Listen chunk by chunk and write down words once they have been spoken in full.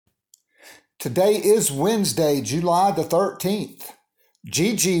Today is Wednesday, July the 13th.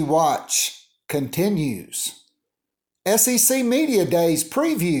 GG Watch continues. SEC Media Days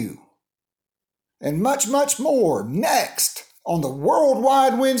preview. And much, much more next on the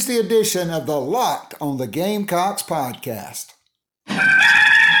Worldwide Wednesday edition of the Locked on the Gamecocks podcast.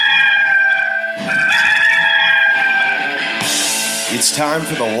 It's time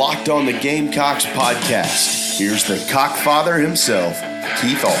for the Locked on the Gamecocks podcast. Here's the Cockfather himself,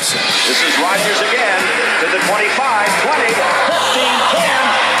 Keith Olson. This is Rodgers again to the 25, 20, 15, 10.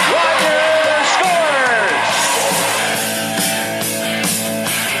 Rodgers scores!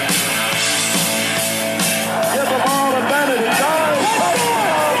 Give the ball to Bennett. He goes.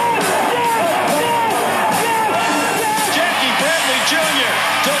 Jackie Bradley Jr.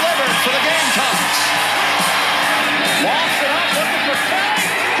 delivered for the Gamecocks. Walks it up, looking for Kelly.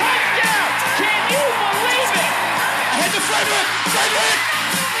 Touchdown! Can you believe it? Head to Frederick. Frederick!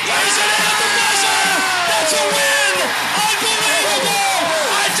 Lays it in at the buzzer! That's a win! Unbelievable!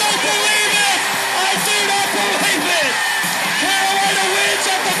 I don't believe it! I do not believe it! Carolina wins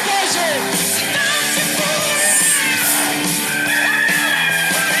at the buzzer!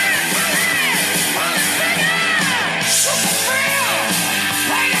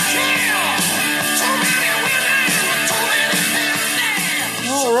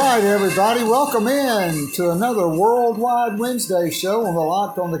 All right, everybody, welcome in to another Worldwide Wednesday show on the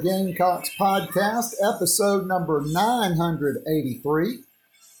Locked on the Gamecocks podcast, episode number 983,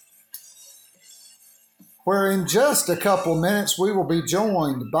 where in just a couple minutes we will be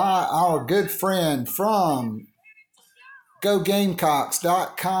joined by our good friend from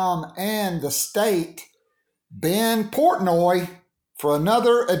GoGamecocks.com and the state, Ben Portnoy, for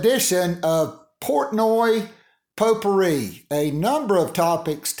another edition of Portnoy Potpourri. A number of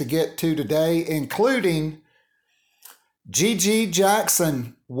topics to get to today, including GG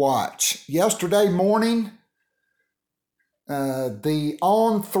Jackson watch. Yesterday morning, the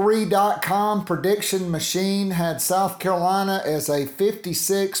On3.com prediction machine had South Carolina as a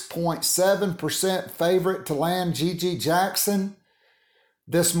 56.7% favorite to land GG Jackson.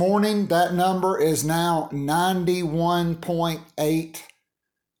 This morning, that number is now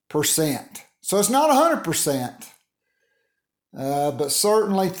 91.8%. So it's not 100%, but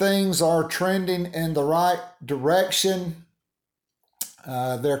certainly things are trending in the right direction.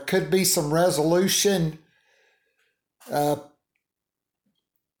 There could be some resolution,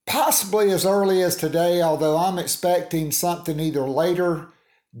 possibly as early as today, although I'm expecting something either later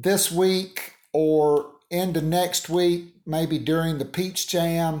this week or into next week, maybe during the Peach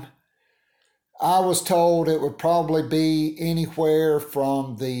Jam. I was told it would probably be anywhere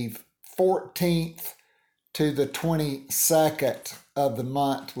from the 14th to the 22nd of the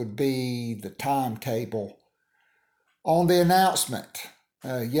month would be the timetable. On the announcement,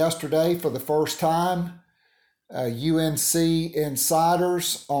 yesterday for the first time, UNC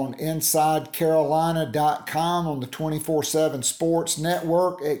insiders on InsideCarolina.com on the 24/7 Sports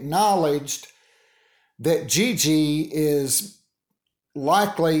Network acknowledged that GG is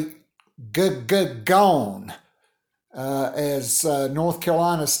likely gone. As North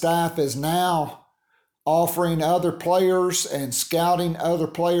Carolina staff is now offering other players and scouting other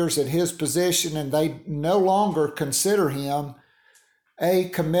players at his position, and they no longer consider him a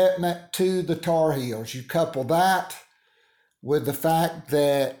commitment to the Tar Heels. You couple that with the fact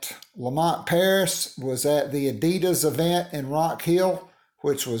that Lamont Paris was at the Adidas event in Rock Hill,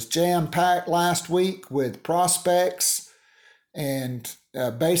 which was jam-packed last week with prospects and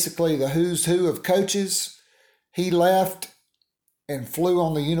basically the who's who of coaches. He left and flew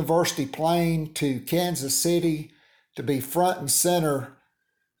on the university plane to Kansas City to be front and center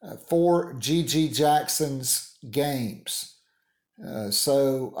for GG Jackson's games.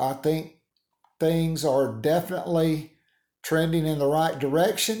 So I think things are definitely trending in the right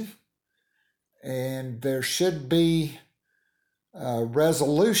direction, and there should be a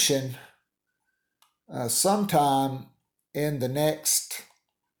resolution sometime in the next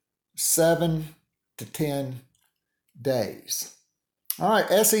 7 to 10 days. All right,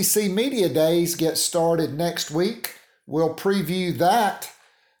 SEC Media Days get started next week. We'll preview that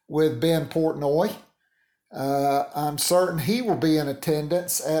with Ben Portnoy. I'm certain he will be in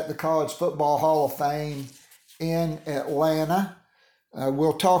attendance at the College Football Hall of Fame in Atlanta.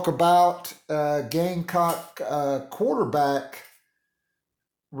 We'll talk about Gamecock quarterback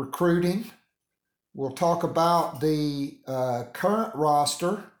recruiting. We'll talk about the current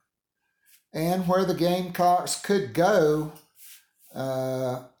roster and where the Gamecocks could go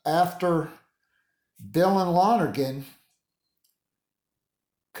after Dylan Lonergan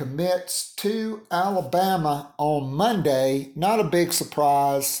commits to Alabama on Monday. Not a big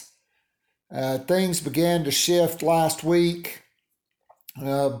surprise. Things began to shift last week,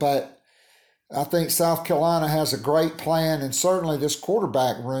 but I think South Carolina has a great plan, and certainly this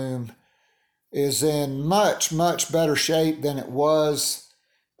quarterback room is in much, much better shape than it was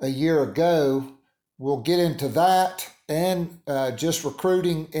a year ago. We'll get into that and just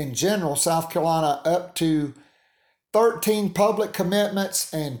recruiting in general. South Carolina up to 13 public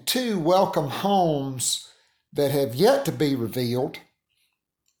commitments and 2 welcome homes that have yet to be revealed.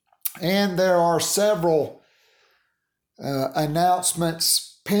 And there are several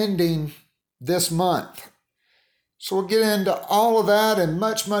announcements pending this month. So we'll get into all of that and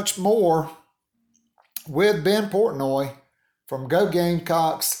much, much more with Ben Portnoy from Go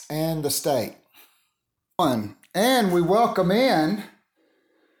Gamecocks and the State. And we welcome in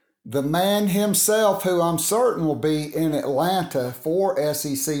the man himself, who I'm certain will be in Atlanta for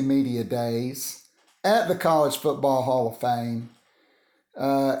SEC Media Days at the College Football Hall of Fame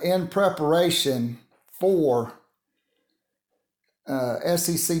in preparation for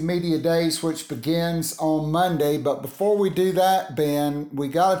SEC Media Days, which begins on Monday. But before we do that, Ben, we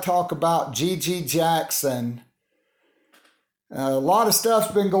got to talk about GG Jackson. A lot of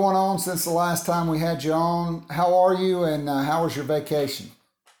stuff's been going on since the last time we had you on. How are you, and how was your vacation?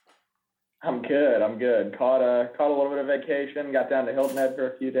 I'm good. Caught a little bit of vacation. Got down to Hilton Head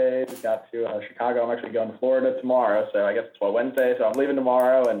for a few days. Got to Chicago. I'm actually going to Florida tomorrow, so I guess it's Wednesday. So I'm leaving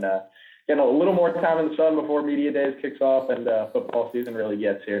tomorrow and getting a little more time in the sun before Media Days kicks off and football season really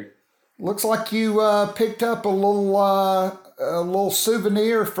gets here. Looks like you picked up a little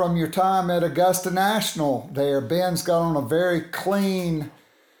souvenir from your time at Augusta National there. Ben's got on a very clean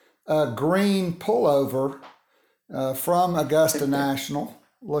green pullover from Augusta National.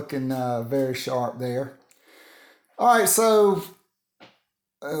 Looking very sharp there. All right, so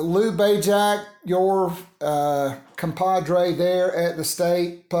Lou Bajak, your compadre there at the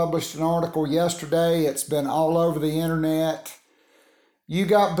State, published an article yesterday. It's been all over the internet. You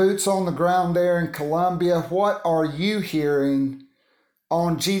got boots on the ground there in Columbia. What are you hearing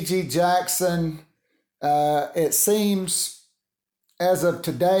on GG Jackson? It seems as of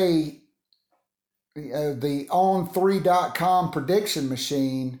today, the On3.com prediction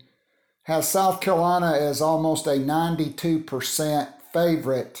machine has South Carolina as almost a 92%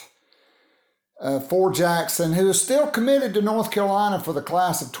 favorite for Jackson, who is still committed to North Carolina for the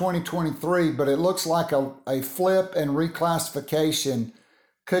class of 2023, but it looks like a flip and reclassification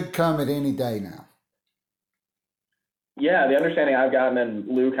could come at any day now. Yeah, the understanding I've gotten, and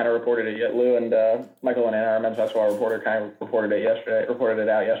Lou kind of reported it. Lou and Michael and our men's basketball reporter kind of reported it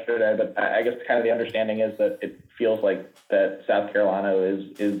out yesterday. But I guess kind of the understanding is that it feels like that South Carolina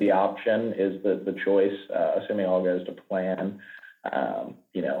is the option, is the choice, assuming all goes to plan.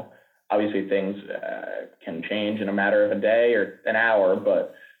 Obviously things can change in a matter of a day or an hour,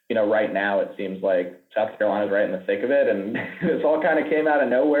 but right now it seems like South Carolina's right in the thick of it, and this all kind of came out of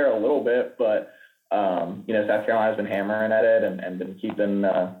nowhere a little bit, but. South Carolina's been hammering at it and been keeping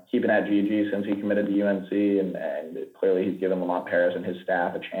at GG since he committed to UNC, and clearly he's given Lamont Paris and his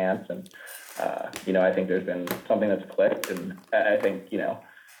staff a chance. And, I think there's been something that's clicked, and I think,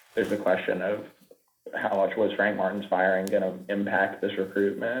 there's the question of how much was Frank Martin's firing going to impact this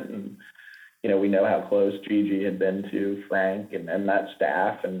recruitment. And, we know how close GG had been to Frank and that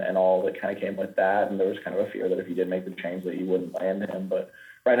staff and all that kind of came with that. And there was kind of a fear that if he did make the change that he wouldn't land him. But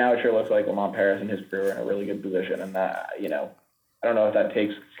right now it sure looks like Lamont Paris and his crew are in a really good position. And that, I don't know if that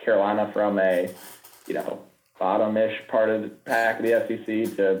takes Carolina from a, bottom-ish part of the pack of the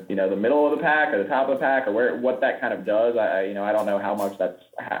SEC to, the middle of the pack or the top of the pack, or what that kind of does. I don't know how much that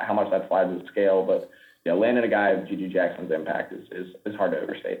slides the scale, but, landing a guy of GG Jackson's impact is hard to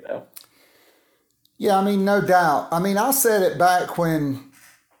overstate, though. Yeah, no doubt. I said it back when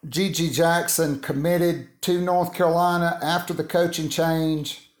GG Jackson committed to North Carolina after the coaching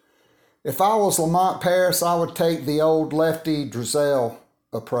change. If I was Lamont Paris, I would take the old Lefty Driesell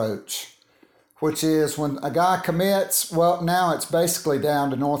approach, which is when a guy commits, well, now it's basically down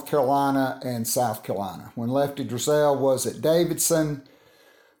to North Carolina and South Carolina. When Lefty Driesell was at Davidson,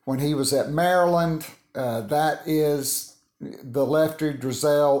 when he was at Maryland, that is the Lefty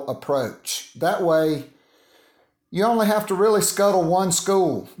Driesell approach. That way, you only have to really scuttle one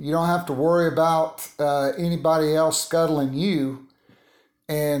school. You don't have to worry about anybody else scuttling you.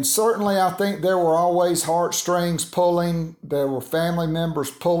 And certainly I think there were always heartstrings pulling. There were family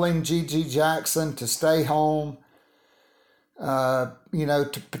members pulling GG Jackson to stay home,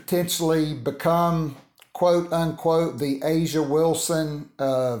 to potentially become, quote unquote, the Asia Wilson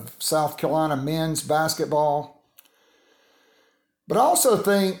of South Carolina men's basketball. But I also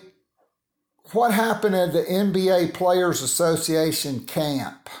think what happened at the NBA Players Association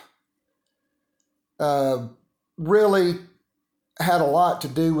camp really had a lot to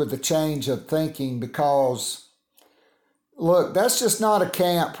do with the change of thinking because, look, that's just not a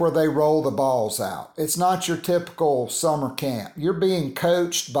camp where they roll the balls out. It's not your typical summer camp. You're being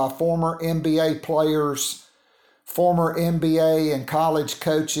coached by former NBA players, former NBA and college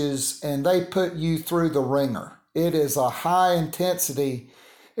coaches, and they put you through the ringer. It is a high intensity.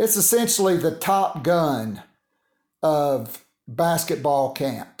 It's essentially the Top Gun of basketball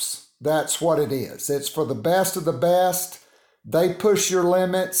camps. That's what it is. It's for the best of the best. They push your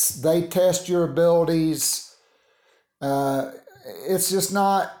limits. They test your abilities. It's just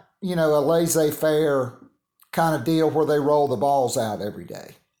not, a laissez-faire kind of deal where they roll the balls out every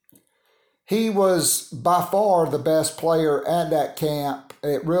day. He was by far the best player at that camp.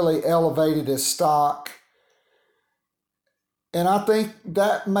 It really elevated his stock. And I think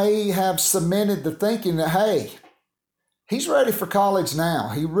that may have cemented the thinking that, hey, he's ready for college now.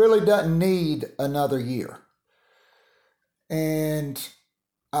 He really doesn't need another year. And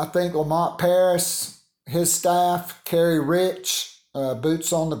I think Lamont Paris, his staff, Kerry Rich,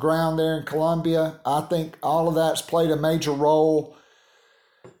 boots on the ground there in Columbia, I think all of that's played a major role.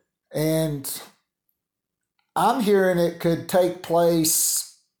 And I'm hearing it could take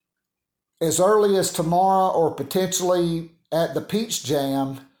place as early as tomorrow or potentially at the Peach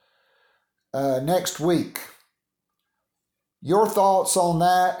Jam next week. Your thoughts on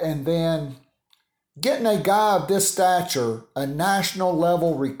that, and then getting a guy of this stature, a national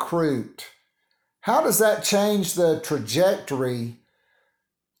level recruit, how does that change the trajectory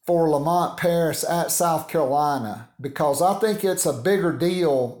for Lamont Paris at South Carolina? Because I think it's a bigger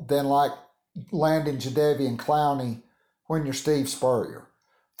deal than like landing Jadeveon Clowney when you're Steve Spurrier.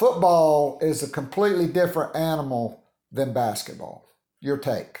 Football is a completely different animal than basketball. Your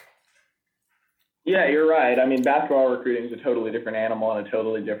take? Yeah, you're right. I mean, basketball recruiting is a totally different animal and a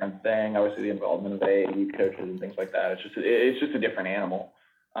totally different thing. Obviously, the involvement of AAU coaches and things like that. It's just a different animal.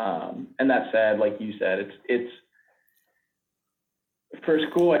 And that said, like you said, it's for a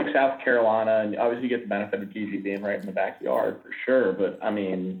school like South Carolina, and obviously you get the benefit of GG being right in the backyard for sure. But I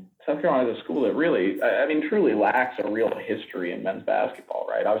mean, South Carolina is a school that really, truly lacks a real history in men's basketball,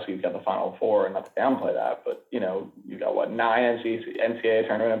 right? Obviously, you've got the Final Four, and not to downplay that, but you've got 9 NCAA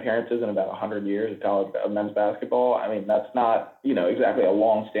tournament appearances in about 100 years of men's basketball. I mean, that's not exactly a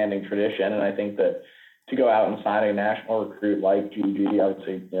long-standing tradition, and I think that to go out and sign a national recruit like GG,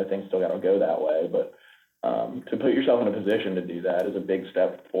 obviously things still got to go that way, but to put yourself in a position to do that is a big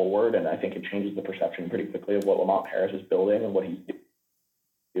step forward, and I think it changes the perception pretty quickly of what Lamont Paris is building and what he's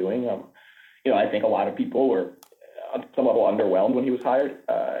doing. I think a lot of people were on some level underwhelmed when he was hired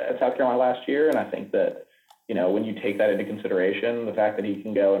at South Carolina last year, and I think that when you take that into consideration, the fact that he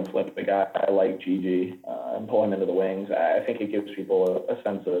can go and flip a guy like GG and pull him into the wings, I think it gives people a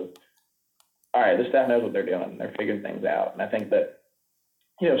sense of, all right, the staff knows what they're doing. They're figuring things out, and I think that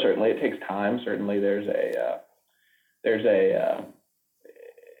certainly it takes time. Certainly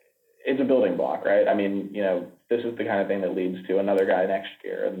it's a building block, right? I mean, this is the kind of thing that leads to another guy next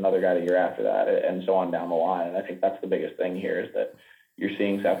year, another guy the year after that, and so on down the line. And I think that's the biggest thing here is that you're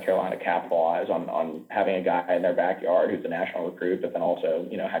seeing South Carolina capitalize on having a guy in their backyard who's a national recruit, but then also,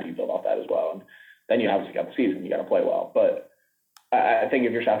 how do you build off that as well? And then you obviously got the season, you got to play well. But I think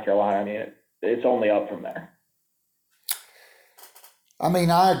if you're South Carolina, I mean, it's only up from there. I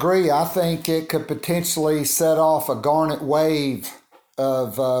mean, I agree. I think it could potentially set off a Garnet wave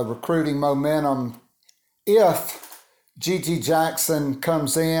of recruiting momentum if GG Jackson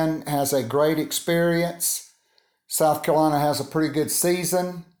comes in, has a great experience. South Carolina has a pretty good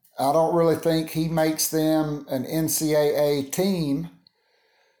season. I don't really think he makes them an NCAA team.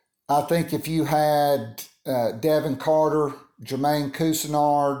 I think if you had Devin Carter, Jermaine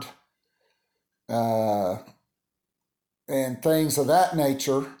Cousinard, and things of that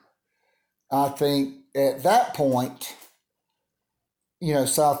nature, I think at that point,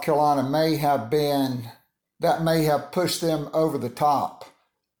 South Carolina may have pushed them over the top,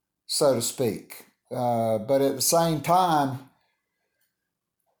 so to speak. But at the same time,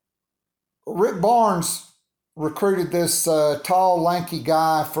 Rick Barnes recruited this tall, lanky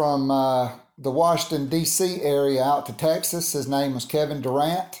guy from the Washington, D.C. area out to Texas. His name was Kevin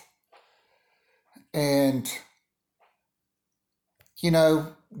Durant. And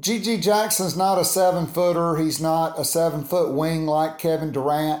GG Jackson's not a 7-footer. He's not a 7-foot wing like Kevin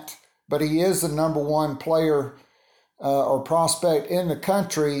Durant, but he is the number one player or prospect in the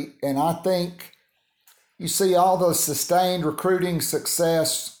country. And I think you see all the sustained recruiting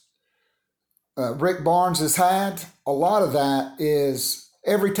success Rick Barnes has had. A lot of that is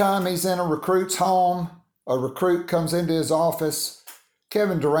every time he's in a recruit's home, a recruit comes into his office,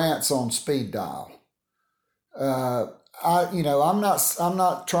 Kevin Durant's on speed dial. I'm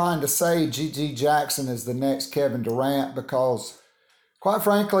not trying to say G.G. Jackson is the next Kevin Durant because, quite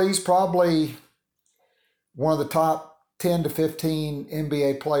frankly, he's probably one of the top 10 to 15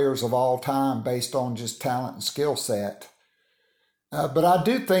 NBA players of all time based on just talent and skill set. But I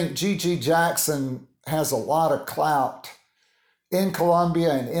do think G.G. Jackson has a lot of clout in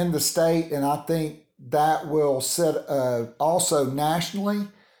Columbia and in the state, and I think that will set also nationally,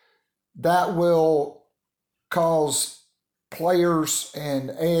 that will cause players and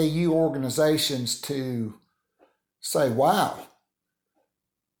AAU organizations to say, wow,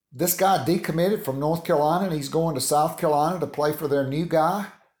 this guy decommitted from North Carolina and he's going to South Carolina to play for their new guy.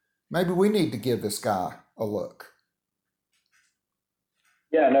 Maybe we need to give this guy a look.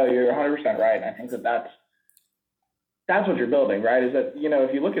 Yeah, no, you're 100% right. And I think that's what you're building, right? Is that,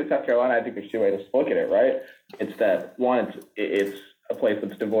 if you look at South Carolina, I think there's two ways to look at it, right? It's that, one, it's a place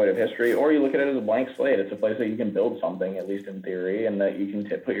that's devoid of history, or you look at it as a blank slate. It's a place that you can build something, at least in theory, and that you can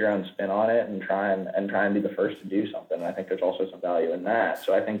put your own spin on it and try and be the first to do something. And I think there's also some value in that.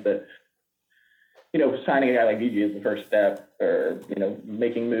 So I think that, signing a guy like GG is the first step, or,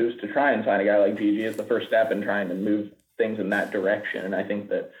 making moves to try and sign a guy like GG is the first step in trying to move things in that direction. And I think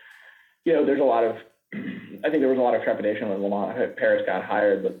that, there's a lot of, I think there was a lot of trepidation when Lamont Paris got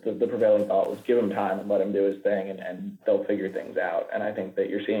hired, but the prevailing thought was give him time and let him do his thing, and they'll figure things out. And I think that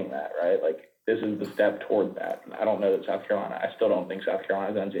you're seeing that, right? Like, this is the step toward that. And I don't know that I still don't think South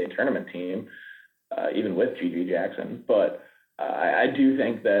Carolina's NCAA tournament team, even with G.G. Jackson, but I do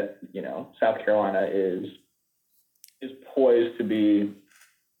think that, South Carolina is poised to be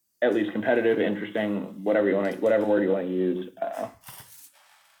at least competitive, interesting, whatever word you want to use,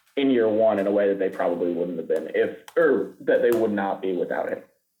 in year one in a way that they probably wouldn't have been that they would not be without him.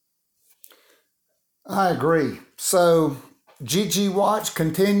 I agree. So GG watch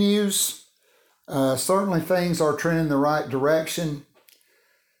continues. Certainly things are trending in the right direction.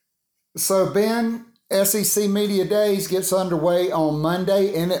 So Ben, SEC Media Days gets underway on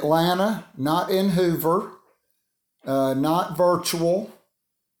Monday in Atlanta, not in Hoover, not virtual,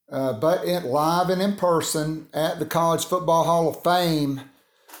 but live and in person at the College Football Hall of Fame.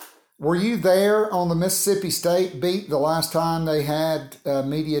 Were you there on the Mississippi State beat the last time they had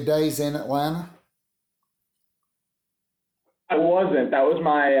media days in Atlanta? I wasn't. That was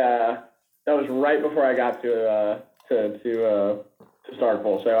that was right before I got to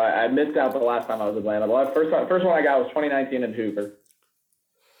Starkville. So I missed out the last time I was in Atlanta. The first one I got was 2019 in Hoover.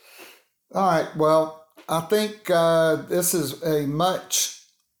 All right. Well, I think this is a much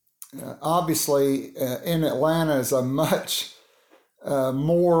obviously in Atlanta is a much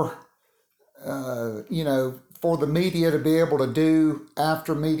more. For the media to be able to do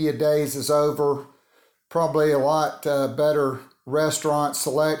after media days is over, probably a lot better restaurant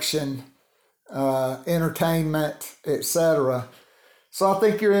selection, entertainment, etc. So I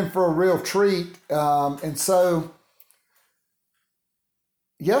think you're in for a real treat. And so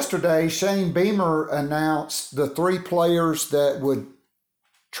yesterday, Shane Beamer announced the 3 players that would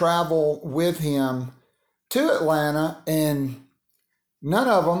travel with him to Atlanta, and none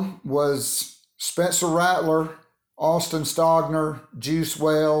of them was Spencer Rattler, Austin Stogner, Juice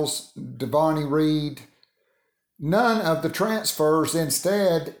Wells, Devontae Reed. None of the transfers.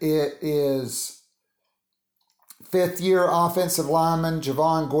 Instead, it is 5th-year offensive lineman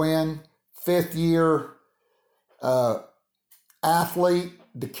Javon Gwynn, 5th-year athlete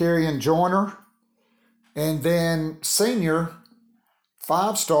Dakarian Joyner, and then senior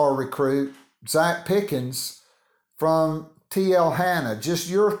 5-star recruit Zach Pickens from T.L. Hanna. Just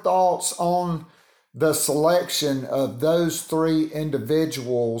your thoughts on the selection of those 3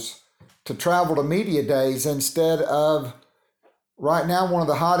 individuals to travel to media days instead of right now one of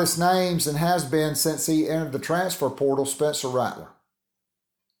the hottest names and has been since he entered the transfer portal, Spencer Rattler.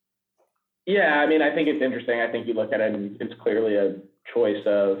 Yeah, I mean, I think it's interesting. I think you look at it and it's clearly a choice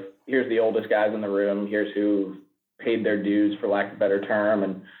of here's the oldest guys in the room, here's who paid their dues, for lack of a better term,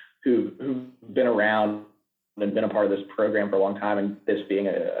 and who've been around and been a part of this program for a long time, and this being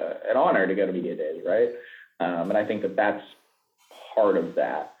an honor to go to media days, right? And I think that that's part of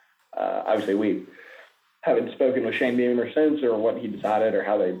that. Obviously, we haven't spoken with Shane Beamer since, or what he decided, or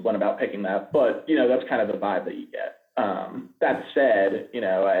how they went about picking that, but that's kind of the vibe that you get. That said,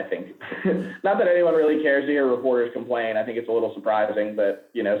 I think not that anyone really cares to hear reporters complain. I think it's a little surprising that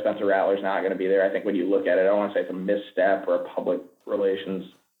Spencer Rattler's not going to be there. I think when you look at it, I don't want to say it's a misstep or a public relations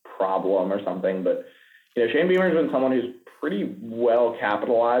problem or something, but Shane Beamer's been someone who's pretty well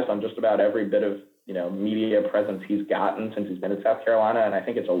capitalized on just about every bit of, media presence he's gotten since he's been in South Carolina. And I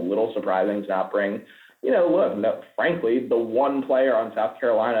think it's a little surprising to not bring, look, no, frankly, the one player on South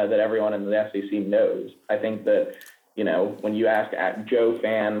Carolina that everyone in the SEC knows. I think that, when you ask Joe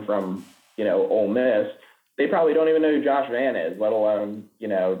Fan from, Ole Miss, they probably don't even know who Josh Vann is, let alone,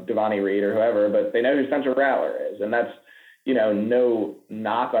 Devontae Reed or whoever, but they know who Spencer Rattler is. And that's, no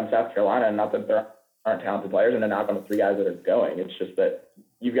knock on South Carolina, not that there aren't talented players, and a knock on the three guys that are going. It's just that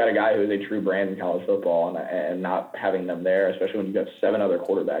you've got a guy who is a true brand in college football, and not having them there, especially when you've got 7 other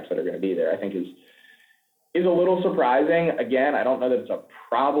quarterbacks that are going to be there, I think is a little surprising. Again, I don't know that it's a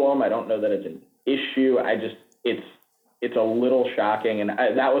problem. I don't know that it's an issue. It's a little shocking, and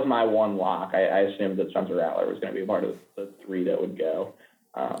that was my one lock. I assumed that Spencer Rattler was going to be part of the 3 that would go.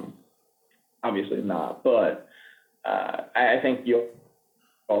 Obviously not, but I think you'll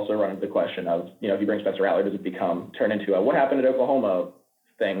also run into the question of, if you bring Spencer Rattler, does it turn into a what happened at Oklahoma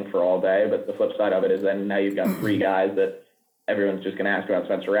thing for all day? But the flip side of it is then now you've got 3 guys that everyone's just going to ask about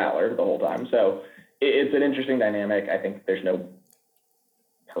Spencer Rattler the whole time. So it's an interesting dynamic. I think there's no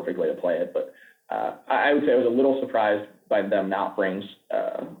perfect way to play it, but I would say I was a little surprised by them not bringing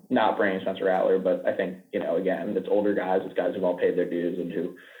Spencer Rattler. But I think, again, it's older guys, it's guys who've all paid their dues and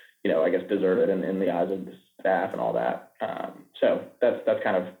who, I guess deserve it in the eyes of the staff and all that. So that's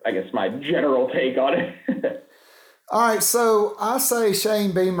kind of, I guess, my general take on it. All right, so I say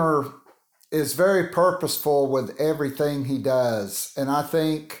Shane Beamer is very purposeful with everything he does. And I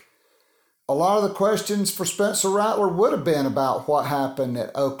think a lot of the questions for Spencer Rattler would have been about what happened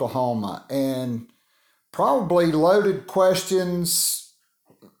at Oklahoma, and probably loaded questions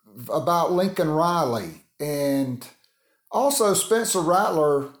about Lincoln Riley. And also Spencer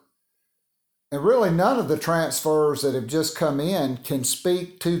Rattler, and really none of the transfers that have just come in can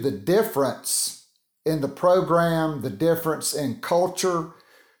speak to the difference in the program, the difference in culture,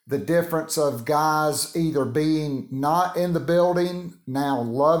 the difference of guys either being not in the building, now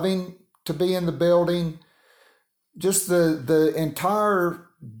loving to be in the building, just the entire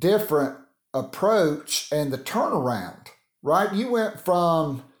different approach and the turnaround, right? You went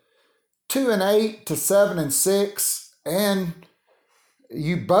from 2-8 to 7-6, and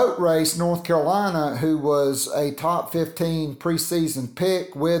you boat raced North Carolina, who was a top 15 preseason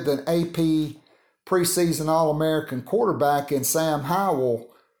pick with an AP preseason All-American quarterback in Sam Howell.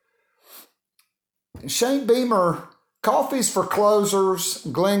 Shane Beamer, coffees for closers,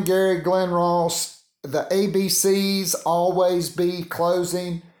 Glenn Gary, Glenn Ross, the ABCs always be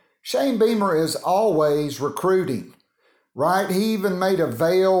closing. Shane Beamer is always recruiting, right? He even made a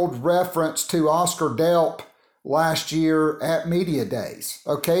veiled reference to Oscar Delp last year at Media Days.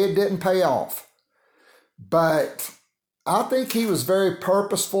 Okay, it didn't pay off. But I think he was very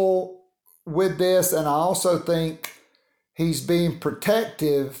purposeful with this, and I also think he's being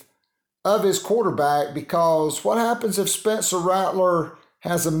protective of his quarterback, because what happens if Spencer Rattler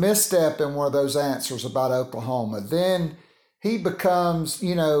has a misstep in one of those answers about Oklahoma? Then he becomes,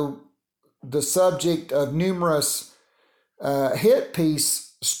 the subject of numerous hit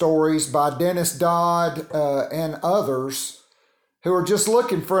piece stories by Dennis Dodd and others who are just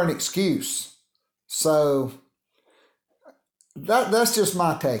looking for an excuse. So that's just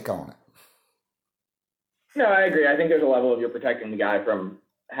my take on it. No, I agree. I think there's a level of you're protecting the guy from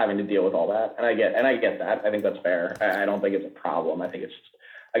having to deal with all that. And I get that. I think that's fair. I don't think it's a problem. I think it's,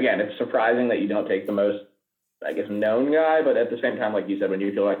 again, it's surprising that you don't take the most, I guess, known guy, but at the same time, like you said, when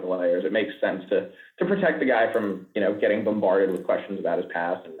you feel like the layers, it makes sense to protect the guy from, getting bombarded with questions about his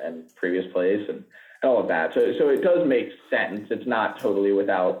past and previous plays and all of that. So it does make sense. It's not totally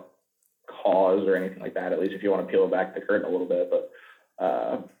without cause or anything like that, at least if you want to peel back the curtain a little bit, but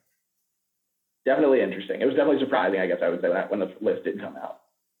definitely interesting. It was definitely surprising, I guess I would say, when the list did come out.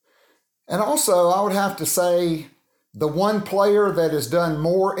 And also, I would have to say, the one player that has done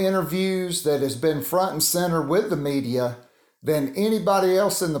more interviews, that has been front and center with the media than anybody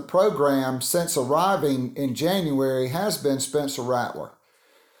else in the program since arriving in January has been Spencer Rattler.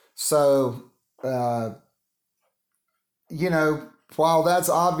 So, while that's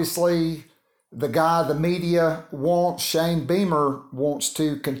obviously the guy the media wants, Shane Beamer wants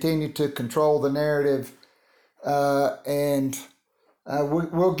to continue to control the narrative.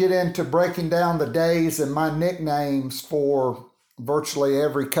 We'll get into breaking down the days and my nicknames for virtually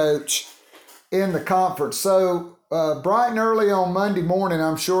every coach in the conference. So bright and early on Monday morning,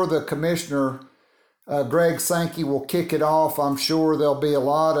 I'm sure the commissioner, Greg Sankey, will kick it off. I'm sure there'll be a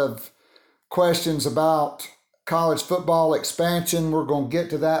lot of questions about college football expansion. We're going to get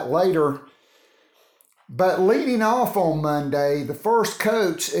to that later. But leading off on Monday, the first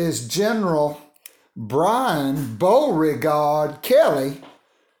coach is General Brian Beauregard Kelly,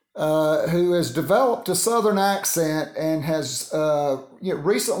 who has developed a Southern accent and has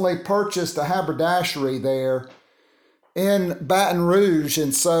recently purchased a haberdashery there in Baton Rouge.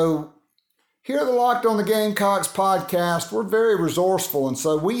 And so here at the Locked on the Gamecocks podcast, we're very resourceful. And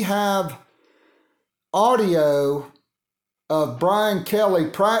so we have audio of Brian Kelly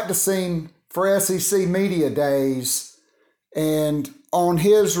practicing for SEC Media Days and on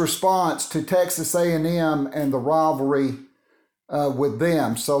his response to Texas A&M and the rivalry with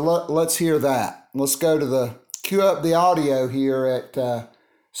them. So let's hear that. Let's go to cue up the audio here at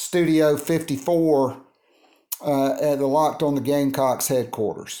Studio 54 at the Locked on the Gamecocks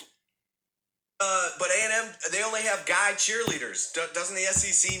headquarters. But A&M, they only have guy cheerleaders. Doesn't the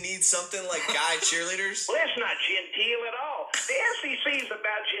SEC need something like guy cheerleaders? Well, that's not genteel at all. The SEC is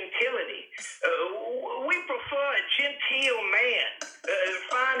about gentility. We prefer a genteel man,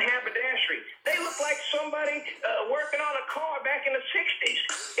 fine haberdashery. They look like somebody working on a car back in the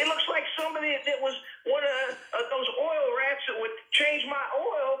 60s. It looks like somebody that was one of those oil rats that would change my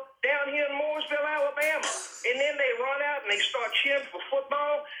oil down here in Mooresville, Alabama. And then they run out and they start cheering for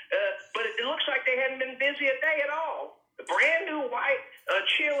football, but it looks like they hadn't been busy a day at all. The brand new white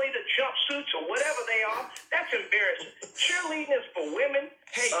cheerleader jumpsuits or whatever they are, that's embarrassing. Cheerleading is for women.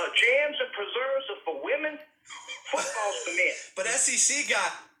 Hey. Jams and preserves are for women. Football's for men. But SEC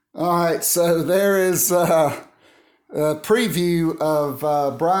got... All right, so there is a preview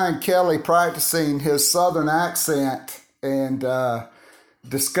of Brian Kelly practicing his Southern accent and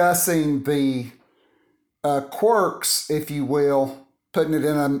discussing the quirks, if you will, putting it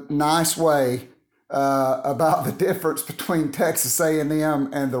in a nice way, about the difference between Texas A&M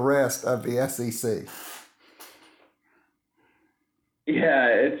and the rest of the SEC. Yeah,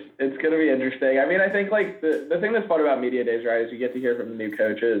 it's going to be interesting. I mean, I think like the thing that's fun about media days, right, is you get to hear from the new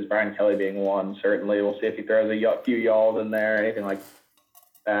coaches, Brian Kelly being one. Certainly, we'll see if he throws a few y'alls in there, anything like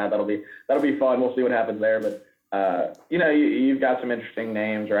that. That'll be fun. We'll see what happens there, but. You've got some interesting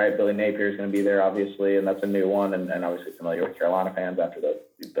names, right? Billy Napier is going to be there, obviously, and that's a new one, and obviously familiar with Carolina fans after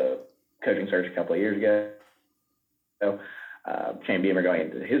the coaching search a couple of years ago. So, Shane Beamer going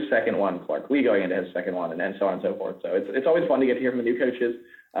into his second one, Clark Lee going into his second one, and so on and so forth. So it's always fun to get to hear from the new coaches.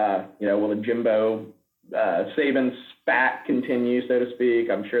 Will the Jimbo Saban spat continue, so to speak?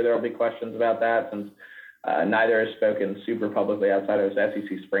 I'm sure there will be questions about that since neither has spoken super publicly outside of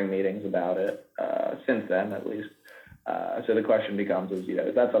SEC spring meetings about it since then, at least. So the question becomes, is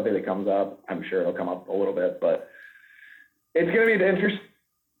that something that comes up? I'm sure it'll come up a little bit, but it's going to be interesting.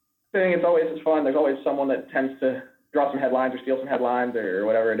 It's always fun. There's always someone that tends to draw some headlines or steal some headlines or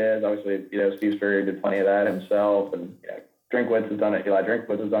whatever it is. Obviously, Steve Spurrier did plenty of that himself, and Drinkwitz has done it. Eli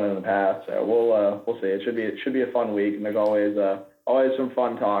Drinkwitz has done it in the past. So we'll see. It should be a fun week, and there's always some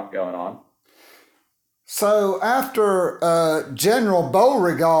fun talk going on. So after General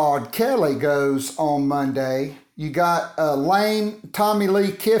Beauregard Kelly goes on Monday, you got Lane Tommy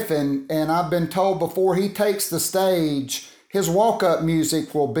Lee Kiffin, and I've been told before he takes the stage, his walk-up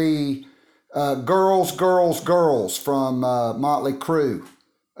music will be Girls, Girls, Girls from Motley Crue.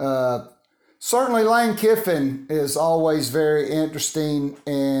 Certainly Lane Kiffin is always very interesting,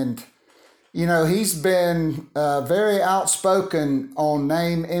 and he's been very outspoken on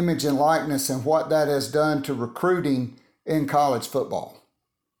name, image, and likeness and what that has done to recruiting in college football.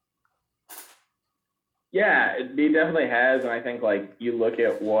 Yeah, he definitely has. And I think, you look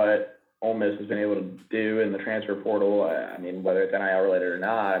at what Ole Miss has been able to do in the transfer portal. I mean, whether it's NIL related or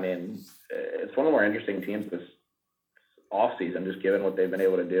not, I mean, it's one of the more interesting teams this offseason, just given what they've been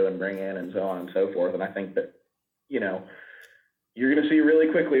able to do and bring in and so on and so forth. And I think that, you're going to see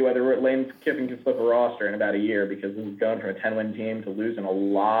really quickly whether Lane Kiffin can flip a roster in about a year, because this is going from a 10-win team to losing a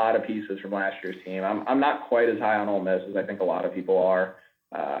lot of pieces from last year's team. I'm not quite as high on Ole Miss as I think a lot of people are.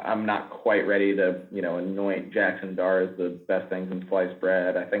 I'm not quite ready to, anoint Jackson Dart as the best thing since sliced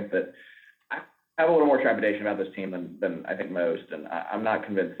bread. I think that I have a little more trepidation about this team than I think most, and I'm not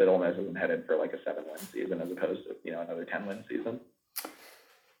convinced that Ole Miss isn't headed for a 7-win season as opposed to, another 10-win season.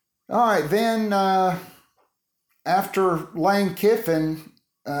 All right, then after Lane Kiffin,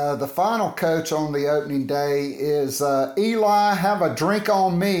 the final coach on the opening day is Eli Have a Drink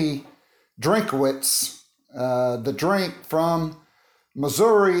on Me Drinkwitz, the drink from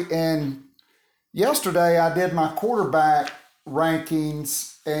Missouri. And yesterday I did my quarterback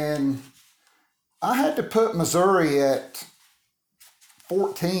rankings, and I had to put Missouri at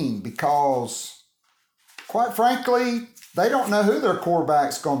 14 because, quite frankly, they don't know who their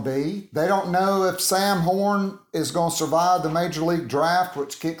quarterback's going to be. They don't know if Sam Horn is going to survive the Major League Draft,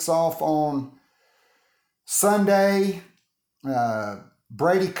 which kicks off on Sunday.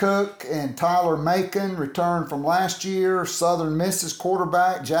 Brady Cook and Tyler Macon returned from last year. Southern Miss's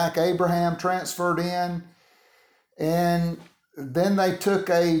quarterback Jack Abraham transferred in. And then they took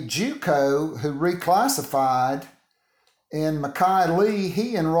a JUCO who reclassified, and Makai Lee,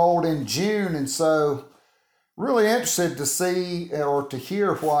 he enrolled in June. And so really interested to see or to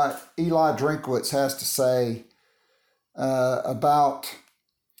hear what Eli Drinkwitz has to say about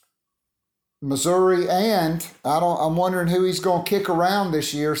Missouri, and I'm wondering who he's going to kick around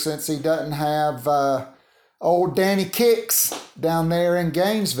this year since he doesn't have old Danny Kicks down there in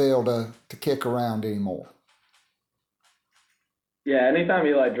Gainesville to kick around anymore. Yeah, anytime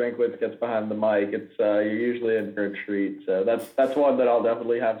Eli Drinkwitz gets behind the mic, it's you're usually in for a treat. So that's one that I'll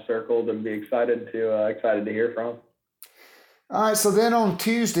definitely have circled and be excited to hear from. All right, so then on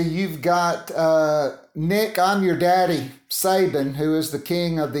Tuesday, you've got Nick, I'm Your Daddy, Saban, who is the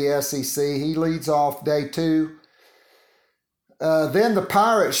king of the SEC. He leads off day 2. Then the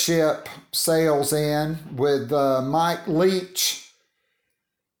pirate ship sails in with Mike Leach.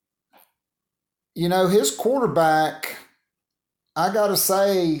 You know, his quarterback, I got to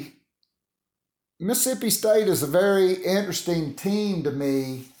say, Mississippi State is a very interesting team to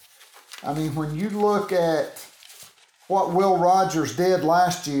me. I mean, when you look at what Will Rogers did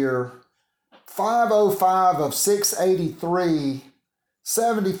last year, 505 of 683,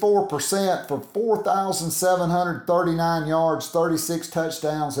 74% for 4,739 yards, 36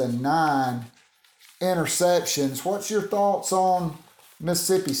 touchdowns, and 9 interceptions. What's your thoughts on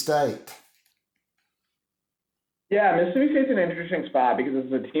Mississippi State? Yeah, Mississippi State's an interesting spot because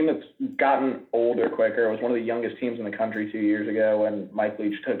it's a team that's gotten older quicker. It was one of the youngest teams in the country 2 years ago when Mike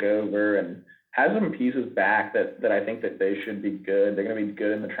Leach took over, and has some pieces back that I think that they should be good. They're going to be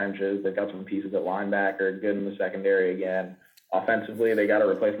good in the trenches. They've got some pieces at linebacker, good in the secondary again. Offensively, they got to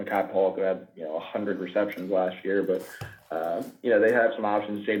replace Makai Polk, who had 100 receptions last year. But they have some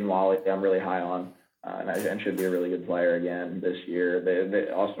options. Jaden Wally, I'm really high on, and should be a really good player again this year.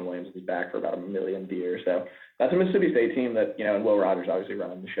 Austin Williams is back for about $1 million a year. So that's a Mississippi State team that and Will Rogers obviously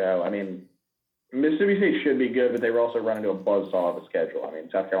running the show. I mean, Mississippi State should be good, but they were also running to a buzzsaw of a schedule. I mean,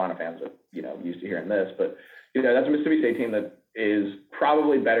 South Carolina fans are, used to hearing this, but, that's a Mississippi State team that is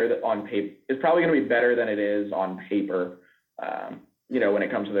probably better on paper. It's probably going to be better than it is on paper, when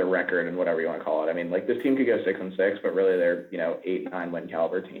it comes to their record and whatever you want to call it. I mean, like, this team could go 6-6, but really they're, 8-9 win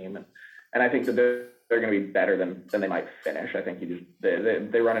caliber team. And I think that they're going to be better than they might finish. I think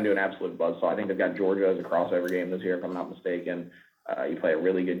they run into an absolute buzzsaw. I think they've got Georgia as a crossover game this year, if I'm not mistaken. You play a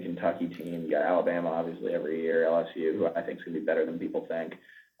really good Kentucky team. You got Alabama, obviously, every year. LSU, who I think is going to be better than people think.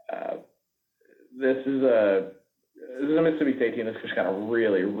 This is a Mississippi State team that's just got a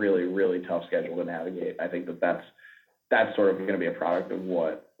really, really, really tough schedule to navigate. I think that's sort of going to be a product of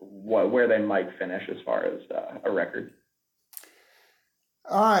where they might finish as far as a record.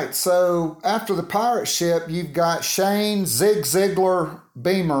 All right, so after the pirate ship, you've got Shane Zig Ziglar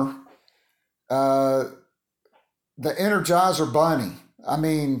Beamer, the Energizer Bunny. I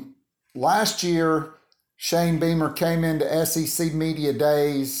mean, last year, Shane Beamer came into SEC Media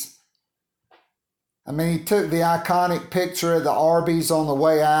Days. I mean, he took the iconic picture of the Arby's on the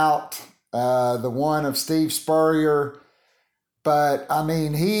way out, the one of Steve Spurrier. But, I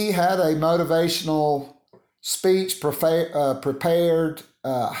mean, he had a motivational speech prepared,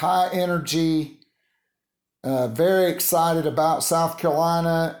 high energy, very excited about South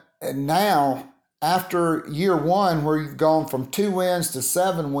Carolina. And now, after year 1, where you've gone from 2 wins to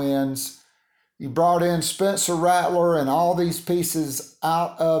 7 wins, you brought in Spencer Rattler and all these pieces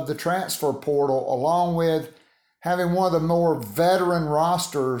out of the transfer portal, along with having one of the more veteran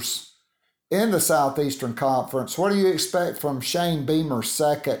rosters in the Southeastern Conference. What do you expect from Shane Beamer's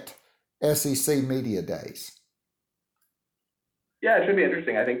second SEC Media Days? Yeah, it should be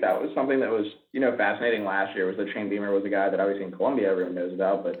interesting. I think that was something that was, fascinating last year, was that Shane Beamer was a guy that obviously in Columbia everyone knows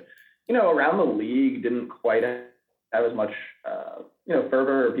about, but, around the league didn't quite have as much,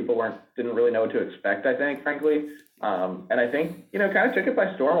 fervor, or people didn't really know what to expect, I think, frankly. And I think, kind of took it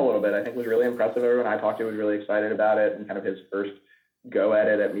by storm a little bit. I think it was really impressive. Everyone I talked to was really excited about it and kind of his first go at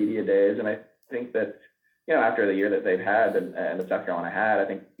it at Media Days. And I think that, after the year that they've had and that South Carolina had, I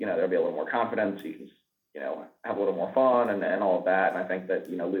think, there'll be a little more confidence. You can, have a little more fun and all of that. And I think that,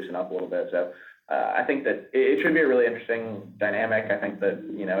 loosen up a little bit. So I think that it should be a really interesting dynamic. I think that,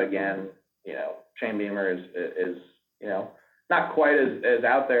 again, Shane Beamer is not quite as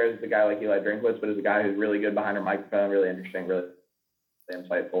out there as the guy like Eli Drinkwitz, but is a guy who's really good behind a microphone, really interesting, really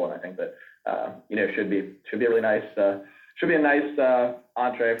insightful. And I think that, should be a really nice, should be a nice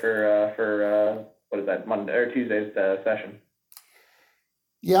entree for what is that, Monday or Tuesday's session.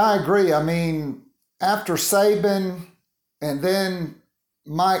 Yeah, I agree. I mean, after Saban and then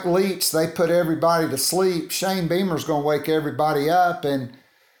Mike Leach, they put everybody to sleep. Shane Beamer's going to wake everybody up, and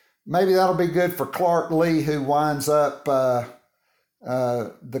maybe that'll be good for Clark Lee, who winds up the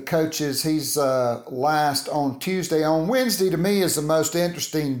coaches. He's last on Tuesday. On Wednesday, to me, is the most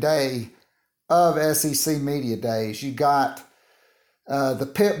interesting day of SEC Media Days. You got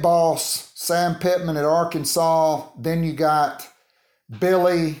the pit boss, Sam Pittman at Arkansas. Then you got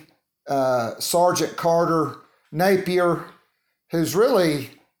Billy, Sergeant Carter Napier, who's really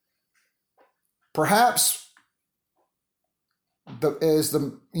perhaps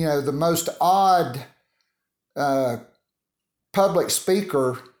the most odd public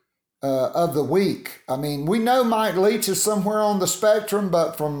speaker of the week. I mean, we know Mike Leach is somewhere on the spectrum,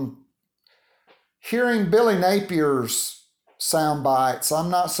 but from hearing Billy Napier's sound bites, I'm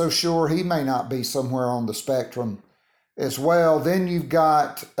not so sure he may not be somewhere on the spectrum as well. Then you've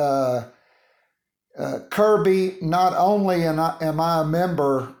got Kirby. Not only am I a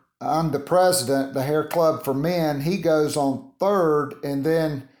member, I'm the president, the Hair Club for Men. He goes on third, and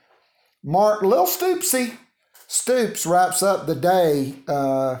then Mark Lil Stoops wraps up the day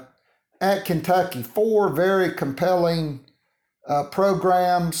at Kentucky. 4 very compelling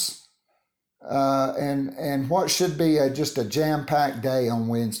programs, and what should be just a jam-packed day on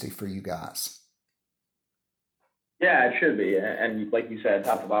Wednesday for you guys. Yeah, it should be. And like you said,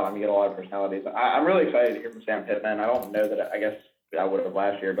 top to bottom, you get a lot of personalities. I'm really excited to hear from Sam Pittman. I don't know that I guess I would have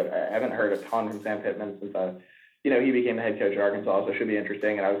last year, but I haven't heard a ton from Sam Pittman since he became the head coach at Arkansas. So it should be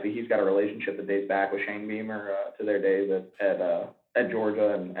interesting. And obviously, he's got a relationship that dates back with Shane Beamer to their days at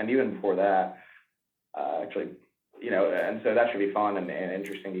Georgia, and even before that, actually. And so that should be fun and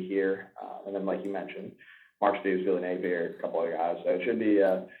interesting to hear. And then, like you mentioned, Mark Stoops, Billy Napier, a couple other guys. So it should be,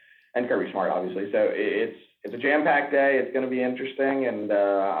 and Kirby Smart, obviously. So it's a jam-packed day. It's going to be interesting, and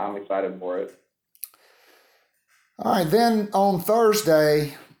I'm excited for it. All right, then on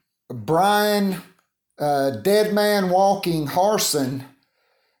Thursday, Brian Dead Man Walking Harsin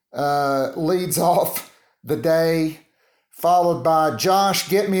leads off the day, followed by Josh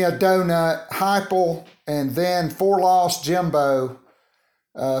Get Me a Donut Heupel, and then 4 Loss Jimbo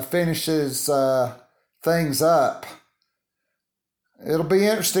finishes things up. It'll be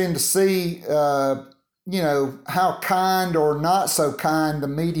interesting to see how kind or not so kind the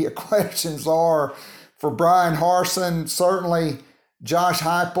media questions are for Brian Harsin. Certainly Josh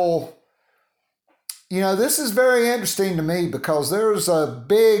Heupel. This is very interesting to me because there's a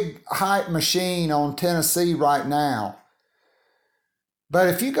big hype machine on Tennessee right now. But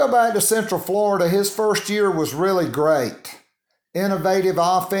if you go back to Central Florida, his first year was really great. Innovative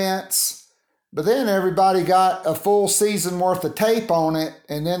offense. But then everybody got a full season worth of tape on it.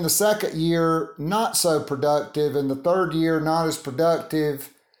 And then the second year, not so productive. And the third year, not as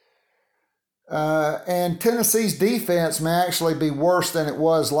productive. And Tennessee's defense may actually be worse than it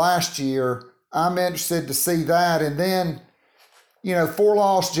was last year. I'm interested to see that. And then, 4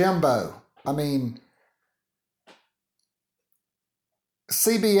 Loss Jimbo. I mean,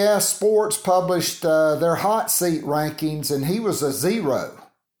 CBS Sports published their hot seat rankings, and he was a 0.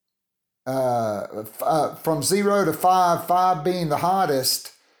 From 0 to 5, 5 being the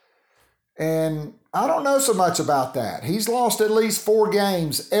hottest. And I don't know so much about that. He's lost at least 4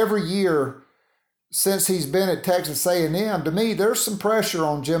 games every year since he's been at Texas A&M. To me, there's some pressure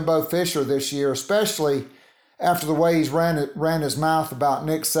on Jimbo Fisher this year, especially after the way he's ran his mouth about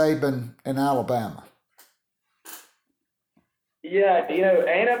Nick Saban and Alabama. Yeah,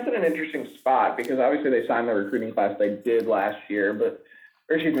 A&M's in an interesting spot because obviously they signed the recruiting class they did last year, this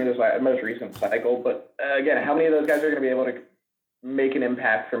most recent cycle. But again, how many of those guys are going to be able to make an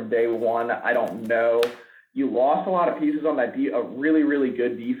impact from day one? I don't know. You lost a lot of pieces on that a really, really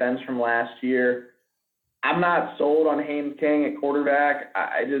good defense from last year. I'm not sold on Haynes King at quarterback.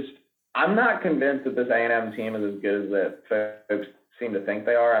 I'm not convinced that this A&M team is as good as the folks seem to think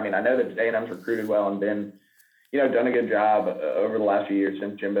they are. I mean, I know that A&M's recruited well and been, done a good job over the last few years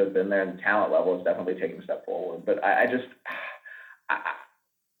since Jimbo's been there, and the talent level has definitely taken a step forward. But I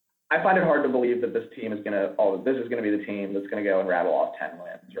find it hard to believe that this team is going to, this is going to be the team that's going to go and rattle off 10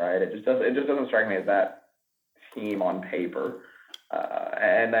 wins, right? It just doesn't strike me as that team on paper.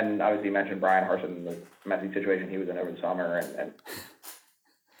 And then obviously you mentioned Brian Harsin, the messy situation he was in over the summer, and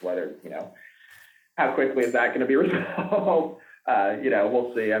whether, how quickly is that going to be resolved?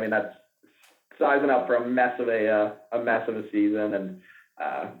 We'll see. I mean, that's sizing up for a mess of a season. And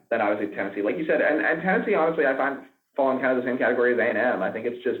then obviously Tennessee, like you said, and Tennessee, honestly, I find fall in kind of the same category as A&M. I think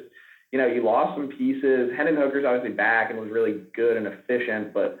it's just, you lost some pieces. Hendon Hooker's obviously back and was really good and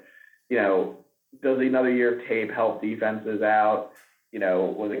efficient, but, does another year of tape help defenses out?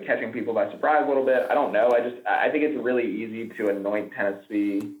 was it catching people by surprise a little bit? I don't know. I think it's really easy to anoint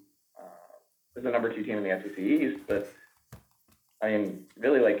Tennessee as the number 2 team in the SEC East, but I mean,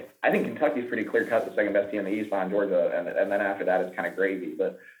 really, I think Kentucky's pretty clear cut the second best team in the East behind Georgia, and then after that it's kind of gravy.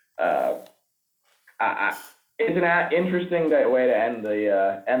 But it's an interesting way to end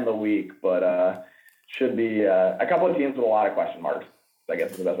the week, but should be a couple of teams with a lot of question marks, I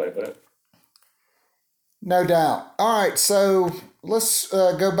guess is the best way to put it. No doubt. All right, so let's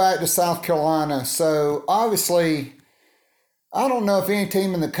go back to South Carolina. So obviously, I don't know if any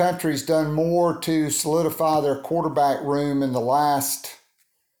team in the country's done more to solidify their quarterback room in the last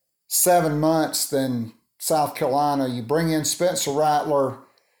 7 months than South Carolina. You bring in Spencer Rattler.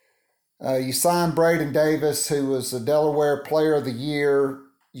 You sign Braden Davis, who was the Delaware Player of the Year.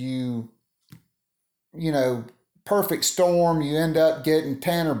 You perfect storm. You end up getting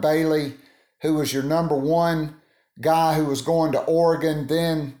Tanner Bailey, who was your number 1 guy who was going to Oregon.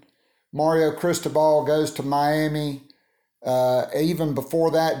 Then Mario Cristobal goes to Miami. Even before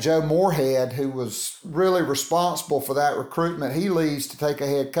that, Joe Moorhead, who was really responsible for that recruitment, he leaves to take a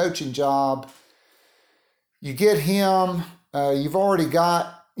head coaching job. You get him. You've already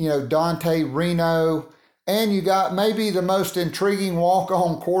got, Dante Reno, and you got maybe the most intriguing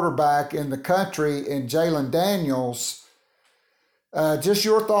walk-on quarterback in the country in Jalen Daniels. Just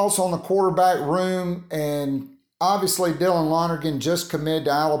your thoughts on the quarterback room, and obviously Dylan Lonergan just committed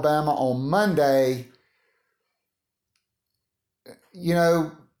to Alabama on Monday.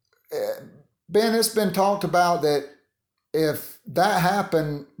 Ben, it's been talked about that if that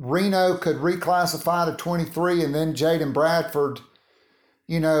happened, Reno could reclassify to 23, and then Jaden Bradford,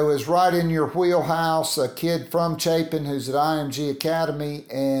 is right in your wheelhouse, a kid from Chapin who's at IMG Academy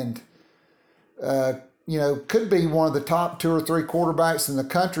and, could be one of the top 2 or 3 quarterbacks in the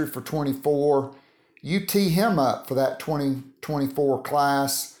country for 24. You tee him up for that 2024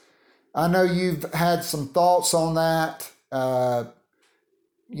 class. I know you've had some thoughts on that.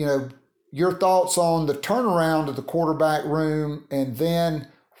 Your thoughts on the turnaround of the quarterback room, and then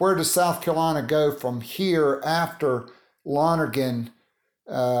where does South Carolina go from here after Lonergan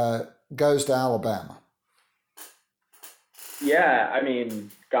goes to Alabama? Yeah, I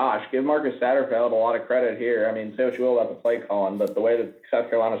mean, gosh, give Marcus Satterfield a lot of credit here. I mean, say what you will about the play calling, but the way that South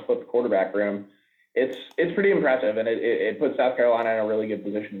Carolina's flipped the quarterback room, it's pretty impressive, and it puts South Carolina in a really good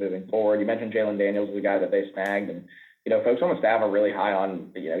position moving forward. You mentioned Jalen Daniels is the guy that they snagged, and folks on the staff are really high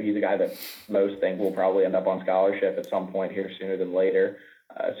on, he's a guy that most think will probably end up on scholarship at some point here sooner than later,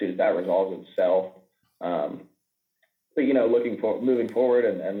 as soon as that resolves itself. But, moving forward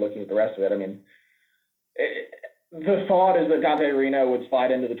and looking at the rest of it, I mean, the thought is that Dante Reno would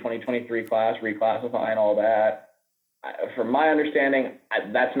slide into the 2023 class, reclassify and all that. From my understanding,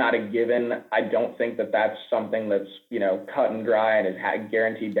 that's not a given. I don't think that that's something that's, cut and dry and is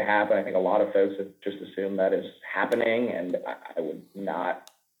guaranteed to happen. I think a lot of folks have just assumed that is happening, and I would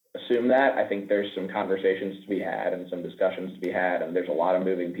not assume that. I think there's some conversations to be had and some discussions to be had, and there's a lot of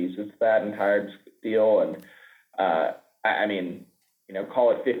moving pieces to that entire deal. And I mean,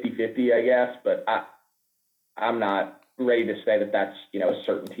 call it 50-50, I guess, but I'm not ready to say that that's, a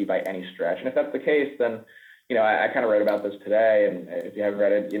certainty by any stretch. And if that's the case, then I kind of wrote about this today, and if you haven't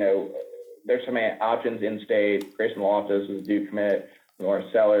read it, there's so many options in state. Grayson Loftus is a Duke commit,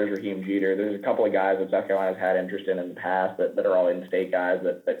 Norris Sellers, Raheem Jeter. There's a couple of guys that South Carolina's had interest in the past that are all in-state guys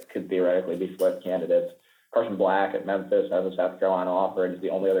that could theoretically be flip candidates. Carson Black at Memphis has a South Carolina offer, and is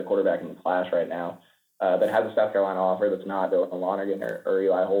the only other quarterback in the class right now that has a South Carolina offer that's not Dylan Lonergan or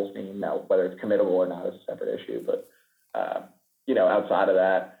Eli Holstein. Now, whether it's committable or not is a separate issue, but outside of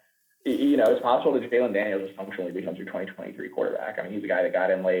that, it's possible that Jalen Daniels just functionally becomes your 2023 quarterback. I mean, he's a guy that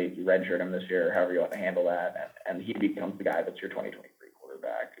got in late, you redshirt him this year, however you want to handle that, and he becomes the guy that's your 2023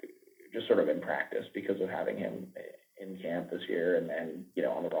 quarterback, just sort of in practice because of having him in camp this year and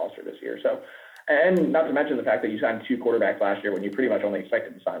on the roster this year. So, and not to mention the fact that you signed 2 quarterbacks last year when you pretty much only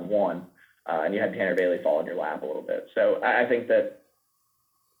expected to sign 1, and you had Tanner Bailey fall in your lap a little bit. So I think that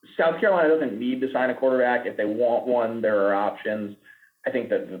South Carolina doesn't need to sign a quarterback. If they want one, there are options. I think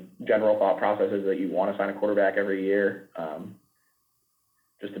that the general thought process is that you want to sign a quarterback every year,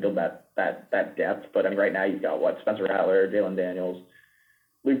 just to build that depth. But I mean, right now you've got Spencer Rattler, Jalen Daniels,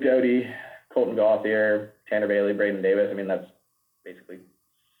 Luke Doty, Colton Gauthier, Tanner Bailey, Braden Davis. I mean, that's basically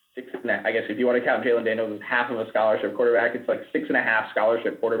 6.5. I guess if you want to count Jalen Daniels as half of a scholarship quarterback, it's like 6.5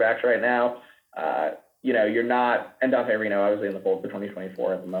 scholarship quarterbacks right now. You're not, and Dante Reno obviously in the fold for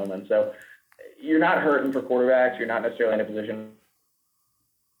 2024 at the moment. So you're not hurting for quarterbacks. You're not necessarily in a position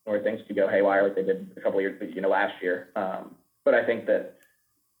where things could go haywire like they did a couple of years, last year. But I think that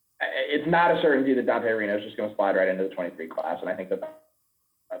it's not a certainty that Dante Reno is just going to slide right into the 23 class. And I think that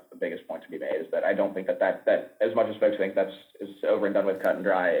biggest point to be made, is that I don't think that as much as folks think that's is over and done with, cut and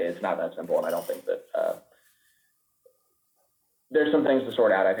dry, it's not that simple. And I don't think that there's some things to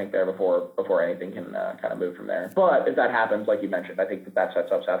sort out, I think, there before anything can kind of move from there. But if that happens, like you mentioned, I think that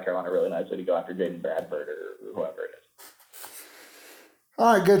sets up South Carolina really nicely to go after Jaden Bradford or whoever it is.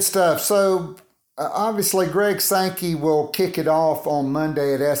 All right, good stuff. So obviously Greg Sankey will kick it off on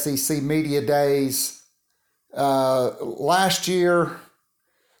Monday at SEC Media Days. Last year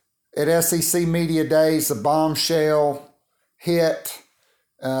at SEC Media Days, the bombshell hit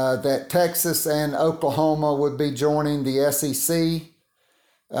that Texas and Oklahoma would be joining the SEC.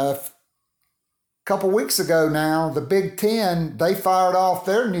 A couple weeks ago now, the Big Ten, they fired off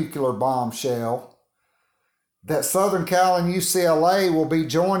their nuclear bombshell that Southern Cal and UCLA will be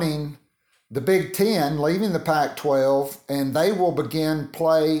joining the Big Ten, leaving the Pac-12, and they will begin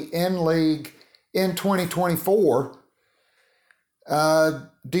play in league in 2024.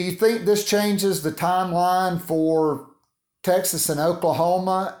 Do you think this changes the timeline for Texas and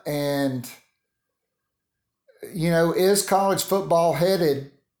Oklahoma? And, is college football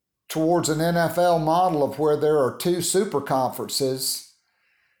headed towards an NFL model of where there are two super conferences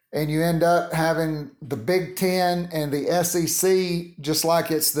and you end up having the Big Ten and the SEC just like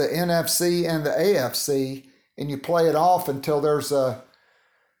it's the NFC and the AFC, and you play it off until there's a,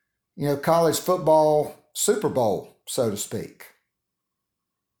 college football Super Bowl, so to speak?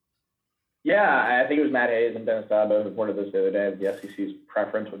 Yeah, I think it was Matt Hayes and Dennis Dodd both reported this the other day. The SEC's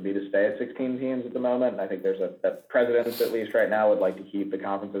preference would be to stay at 16 teams at the moment. And I think there's a presidents, at least right now, would like to keep the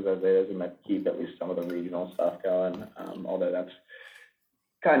conferences as it is and keep at least some of the regional stuff going, although that's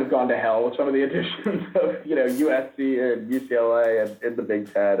kind of gone to hell with some of the additions of, USC and UCLA and the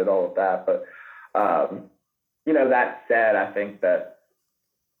Big Ten and all of that. But, that said, I think that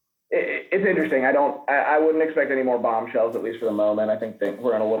it's interesting. I wouldn't expect any more bombshells, at least for the moment. I think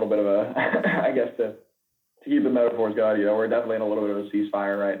we're in a little bit of a, I guess to keep the metaphors going, we're definitely in a little bit of a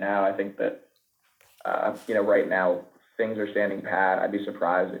ceasefire right now. I think that, right now things are standing pat. I'd be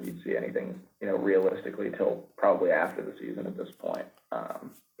surprised if you'd see anything, realistically till probably after the season at this point,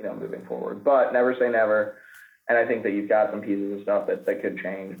 moving forward. But never say never. And I think that you've got some pieces of stuff that could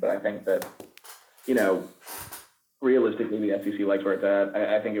change. But I think that, realistically, the SEC likes where it's at.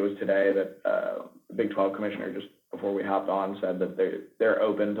 I think it was today that the Big 12 commissioner, just before we hopped on, said that they're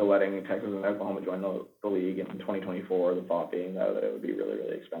open to letting Texas and Oklahoma join the league in 2024, the thought being, though, that it would be really,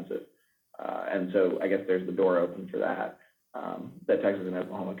 really expensive. And so I guess there's the door open for that, that Texas and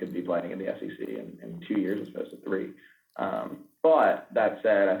Oklahoma could be playing in the SEC in 2 years as opposed to 3. But that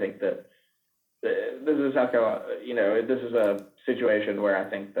said, I think that this is South Carolina, this is a situation where I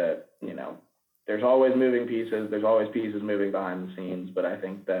think that, there's always moving pieces. There's always pieces moving behind the scenes. But I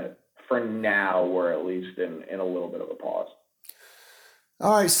think that for now, we're at least in a little bit of a pause.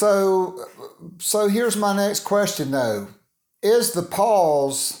 All right. So here's my next question, though. Is the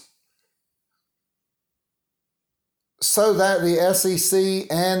pause so that the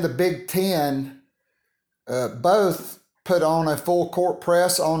SEC and the Big Ten both put on a full court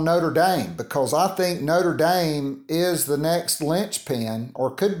press on Notre Dame? Because I think Notre Dame is the next linchpin, or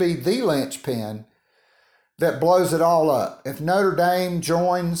could be the linchpin, that blows it all up. If Notre Dame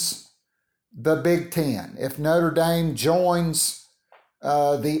joins the Big Ten, if Notre Dame joins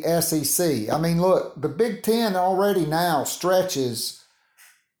the SEC, I mean, look, the Big Ten already now stretches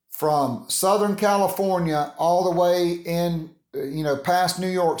from Southern California all the way in, past New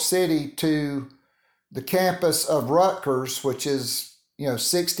York City to the campus of Rutgers, which is,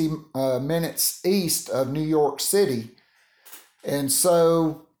 60 minutes east of New York City. And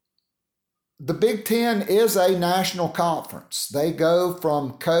so the Big Ten is a national conference. They go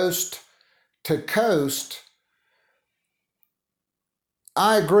from coast to coast.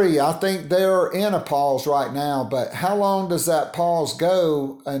 I agree. I think they're in a pause right now, but how long does that pause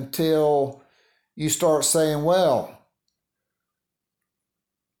go until you start saying, well,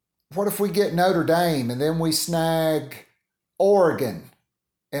 what if we get Notre Dame and then we snag Oregon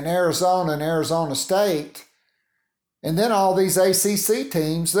and Arizona State, and then all these ACC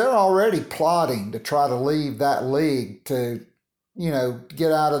teams, they're already plotting to try to leave that league to,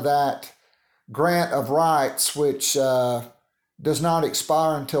 get out of that grant of rights, which does not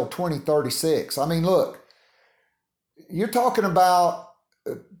expire until 2036. I mean, look, you're talking about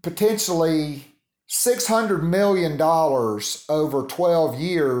potentially $600 million over 12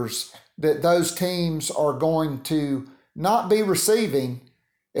 years that those teams are going to not be receiving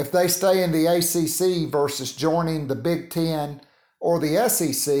if they stay in the ACC versus joining the Big Ten or the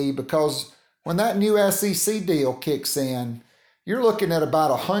SEC, because when that new SEC deal kicks in, you're looking at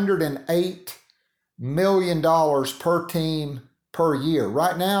about $108 million per team per year.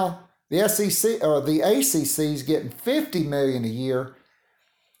 Right now, the SEC or the ACC is getting $50 million a year.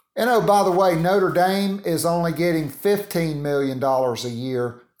 And oh, by the way, Notre Dame is only getting $15 million a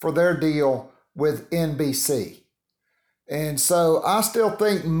year for their deal with NBC. And so I still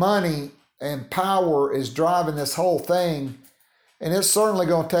think money and power is driving this whole thing. And it's certainly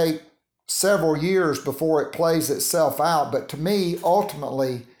going to take several years before it plays itself out. But to me,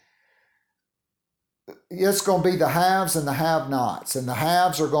 ultimately, it's going to be the haves and the have-nots. And the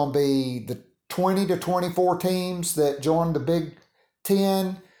haves are going to be the 20 to 24 teams that join the Big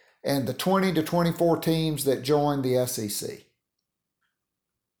Ten and the 20 to 24 teams that join the SEC.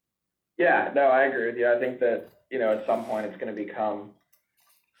 Yeah, no, I agree with you. I think that, at some point it's going to become,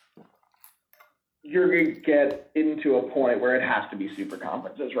 you're going to get into a point where it has to be super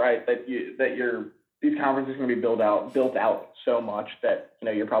conferences, right? These conferences are going to be built out so much that,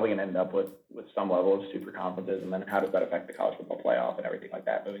 you're probably going to end up with some level of super conferences. And then how does that affect the college football playoff and everything like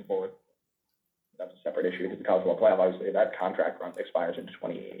that moving forward? That's a separate issue because the college football playoff, obviously, that contract run expires in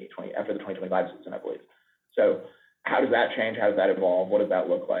 2020 after the 2025 season, I believe. So how does that change? How does that evolve? What does that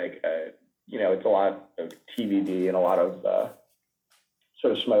look like? It's a lot of TBD and a lot of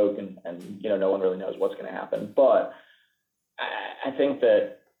sort of smoke and no one really knows what's going to happen. But I think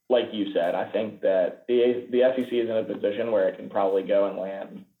that, like you said, I think that the SEC is in a position where it can probably go and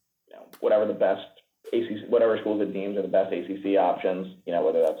land, whatever the best ACC, whatever schools it deems are the best ACC options,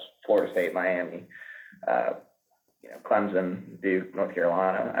 whether that's Florida State, Miami, Clemson, Duke, North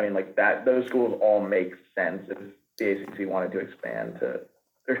Carolina. I mean, like that, those schools all make sense if the SEC wanted to expand to,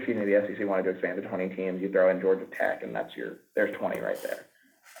 the SEC wanted to expand to 20 teams. You throw in Georgia Tech, and there's 20 right there,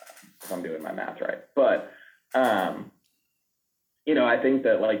 if I'm doing my math right. But, I think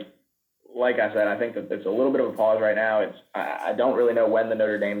that like I said, I think that there's a little bit of a pause right now. I don't really know when the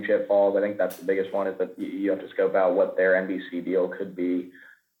Notre Dame chip falls. I think that's the biggest one, is that you have to scope out what their NBC deal could be.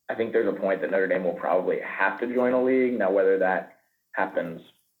 I think there's a point that Notre Dame will probably have to join a league. Now, whether that happens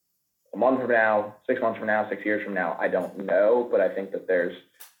a month from now, 6 months from now, 6 years from now, I don't know. But I think that there's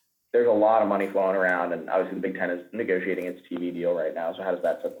a lot of money flowing around, and obviously the Big Ten is negotiating its TV deal right now. So how does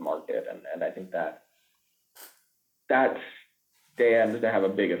that set the market? And I think that stands to have a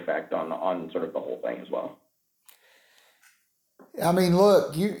big effect on sort of the whole thing as well. I mean,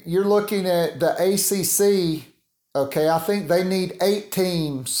 look, you're looking at the ACC. Okay, I think they need 8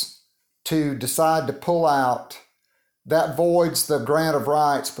 teams to decide to pull out. That voids the grant of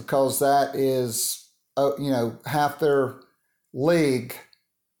rights because that is, half their league,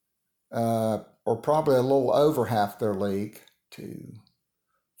 or probably a little over half their league. 2,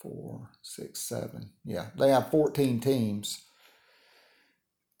 4, 6, 7. Yeah, they have 14 teams.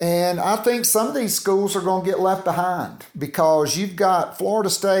 And I think some of these schools are going to get left behind because you've got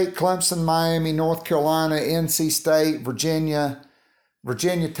Florida State, Clemson, Miami, North Carolina, NC State, Virginia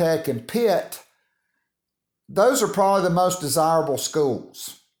Tech, and Pitt. Those are probably the most desirable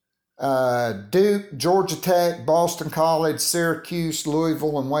schools. Duke, Georgia Tech, Boston College, Syracuse,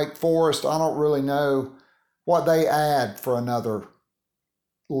 Louisville, and Wake Forest. I don't really know what they add for another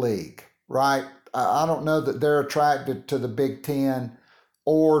league, right? I don't know that they're attracted to the Big Ten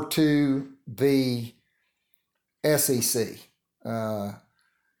or to the SEC.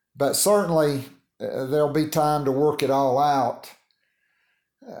 But certainly there'll be time to work it all out.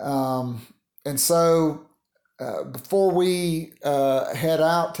 And so before we head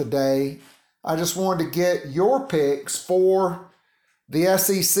out today, I just wanted to get your picks for the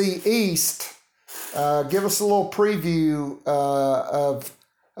SEC East. Give us a little preview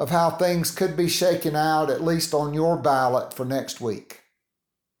of how things could be shaken out, at least on your ballot for next week.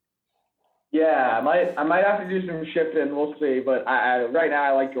 Yeah, I might have to do some shifting. We'll see. But right now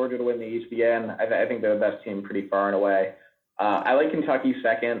I like Georgia to win the East again. I think they're the best team pretty far and away. I like Kentucky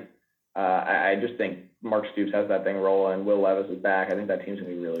second. I just think Mark Stoops has that thing rolling. Will Levis is back. I think that team's going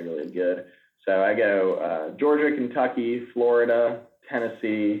to be really, really good. So I go Georgia, Kentucky, Florida,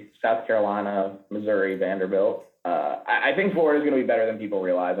 Tennessee, South Carolina, Missouri, Vanderbilt. I think Florida's going to be better than people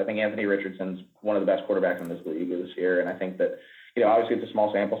realize. I think Anthony Richardson's one of the best quarterbacks in this league this year. And I think that, obviously it's a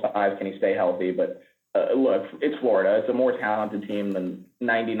small sample size. Can he stay healthy? But look, it's Florida. It's a more talented team than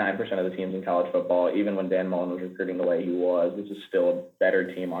 99% of the teams in college football. Even when Dan Mullen was recruiting the way he was, this is still a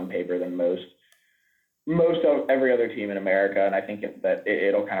better team on paper than most of every other team in America. And I think that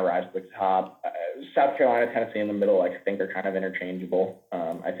it'll kind of rise to the top. South Carolina, Tennessee in the middle, I think are kind of interchangeable.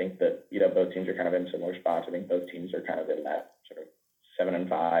 I think that, both teams are kind of in similar spots. I think both teams are kind of in that sort of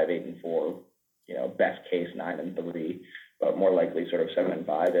 7-5, 8-4, best case 9-3. But more likely sort of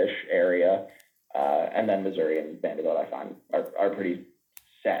 7-5-ish area. And then Missouri and Vanderbilt, I find, are pretty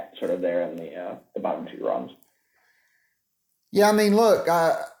set sort of there in the bottom 2 runs. Yeah, I mean, look,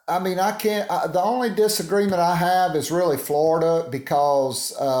 I can't. The only disagreement I have is really Florida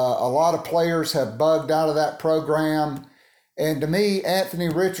because a lot of players have bugged out of that program. And to me, Anthony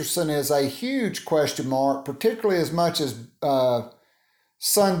Richardson is a huge question mark, particularly as much as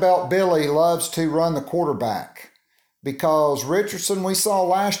Sunbelt Billy loves to run the quarterback. Because Richardson, we saw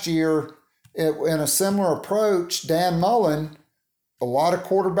last year in a similar approach, Dan Mullen, a lot of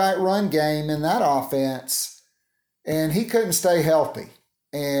quarterback run game in that offense, and he couldn't stay healthy.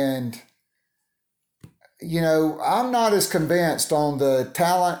 And, I'm not as convinced on the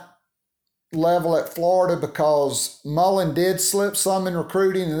talent level at Florida because Mullen did slip some in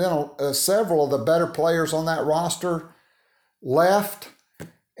recruiting, and then several of the better players on that roster left.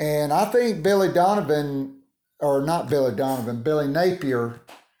 And I think Billy Napier,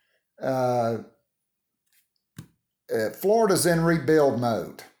 Florida's in rebuild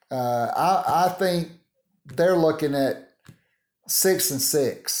mode. I think they're looking at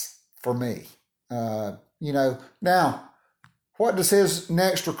 6-6 for me. Now, what does his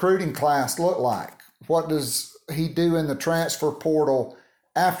next recruiting class look like? What does he do in the transfer portal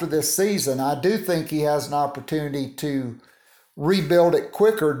after this season? I do think he has an opportunity to rebuild it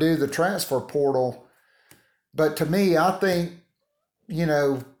quicker due to the transfer portal. But to me, I think,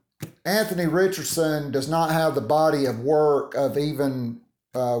 Anthony Richardson does not have the body of work of even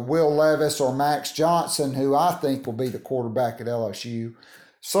Will Levis or Max Johnson, who I think will be the quarterback at LSU.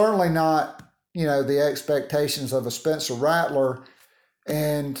 Certainly not, the expectations of a Spencer Rattler.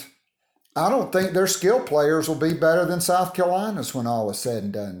 And I don't think their skill players will be better than South Carolina's when all is said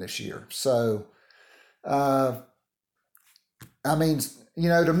and done this year. So, to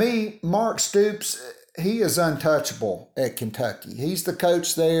me, Mark Stoops, he is untouchable at Kentucky. He's the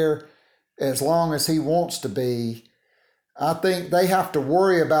coach there as long as he wants to be. I think they have to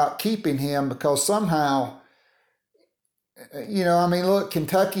worry about keeping him because somehow, look,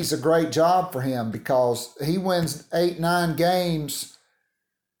 Kentucky's a great job for him because he wins 8-9 games.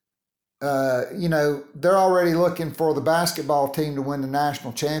 They're already looking for the basketball team to win the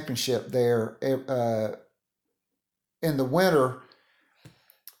national championship there in the winter.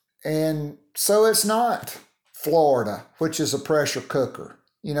 And so it's not Florida, which is a pressure cooker.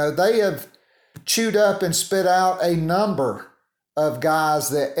 They have chewed up and spit out a number of guys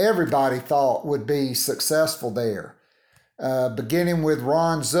that everybody thought would be successful there. Beginning with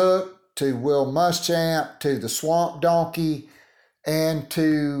Ron Zook to Will Muschamp to the Swamp Donkey and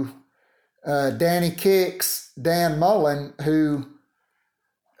to Danny Kicks, Dan Mullen, who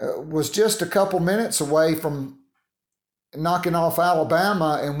was just a couple minutes away from knocking off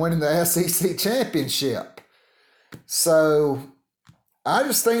Alabama and winning the SEC championship. So I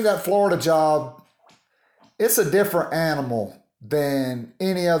just think that Florida job, it's a different animal than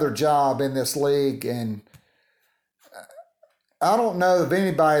any other job in this league. And I don't know of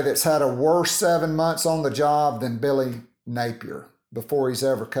anybody that's had a worse 7 months on the job than Billy Napier before he's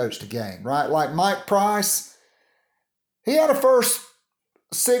ever coached a game, right? Like Mike Price, he had a first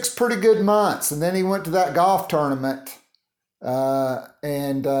 6 pretty good months, and then he went to that golf tournament,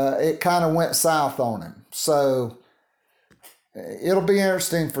 and it kind of went south on him. So it'll be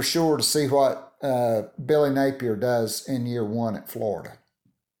interesting for sure to see what Billy Napier does in year one at Florida.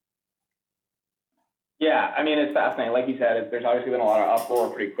 Yeah, it's fascinating. Like you said, there's obviously been a lot of uproar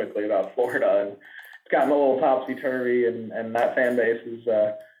pretty quickly about Florida, and it's gotten a little topsy-turvy, and that fan base is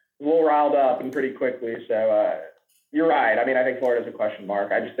a little riled up and pretty quickly. So you're right. I think Florida's a question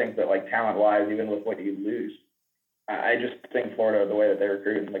mark. I just think that, talent-wise, even with what you lose, I just think Florida, the way that they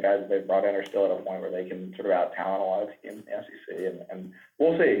recruit and the guys that they've brought in are still at a point where they can sort of out-talent a lot of teams in the SEC, and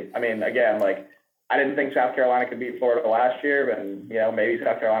we'll see. Again, I didn't think South Carolina could beat Florida last year, but maybe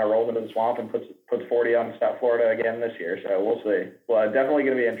South Carolina rolls into the swamp and puts 40 on South Florida again this year. So we'll see. Well, definitely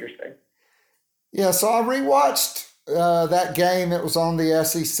going to be interesting. Yeah, so I rewatched that game. It was on the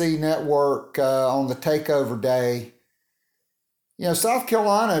SEC network on the takeover day. South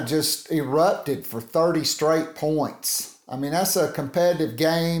Carolina just erupted for 30 straight points. That's a competitive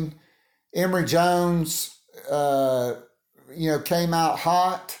game. Emory Jones, came out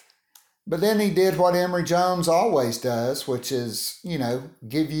hot. But then he did what Emory Jones always does, which is,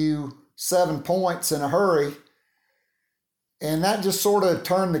 give you 7 points in a hurry. And that just sort of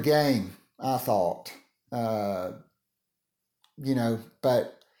turned the game, I thought. But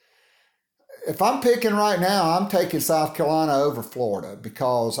if I'm picking right now, I'm taking South Carolina over Florida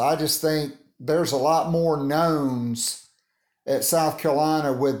because I just think there's a lot more knowns at South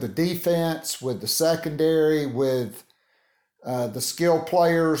Carolina with the defense, with the secondary, with the skill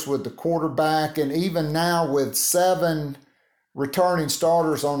players, with the quarterback, and even now with 7 returning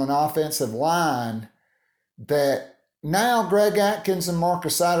starters on an offensive line, that now Greg Atkins and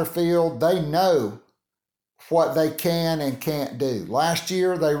Marcus Satterfield, they know what they can and can't do. Last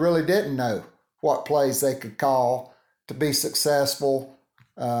year, they really didn't know what plays they could call to be successful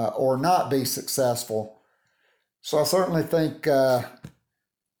or not be successful. So I certainly think, and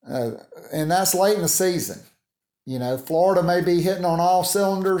that's late in the season. You know, Florida may be hitting on all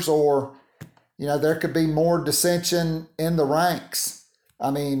cylinders, or, you know, there could be more dissension in the ranks.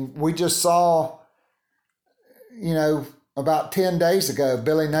 I mean, we just saw, you know, about 10 days ago,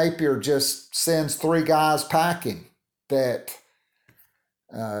 Billy Napier just sends 3 guys packing that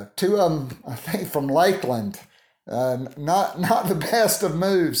 2 of them, I think, from Lakeland. Not the best of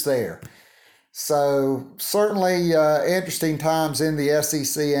moves there. So certainly interesting times in the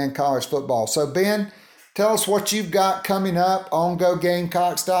SEC and college football. So Ben, tell us what you've got coming up on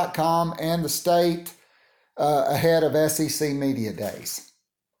GoGamecocks.com and the state ahead of SEC Media Days.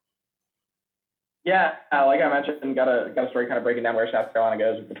 Yeah, like I mentioned, got a story kind of breaking down where South Carolina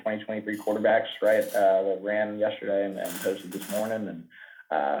goes with the 2023 quarterbacks, right, that ran yesterday and posted this morning. And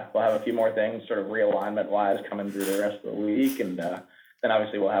we'll have a few more things sort of realignment-wise coming through the rest of the week. And then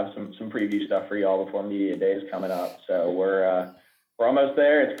obviously we'll have some preview stuff for y'all before Media Days coming up. So we're almost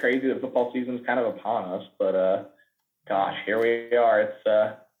there. It's crazy that football season's kind of upon us, but gosh, here we are.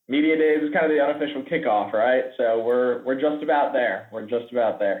 It's Media Days is kind of the unofficial kickoff, right? So we're just about there. We're just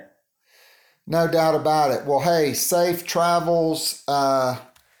about there. No doubt about it. Well, hey, safe travels in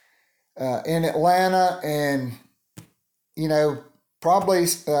Atlanta, and, you know, probably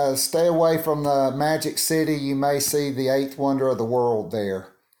stay away from the Magic City. You may see the 8th wonder of the world there.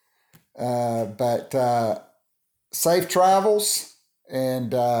 But safe travels,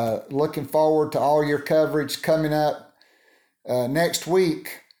 and looking forward to all your coverage coming up next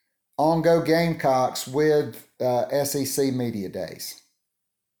week on Go Gamecocks with SEC Media Days.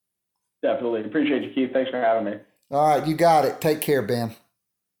 Definitely. Appreciate you, Keith. Thanks for having me. All right, you got it. Take care, Ben.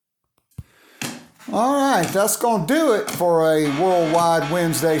 All right, that's going to do it for a Worldwide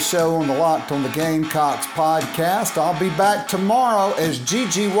Wednesday show on the Locked on the Gamecocks podcast. I'll be back tomorrow as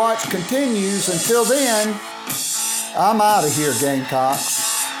GG Watch continues. Until then, I'm out of here, Gamecocks.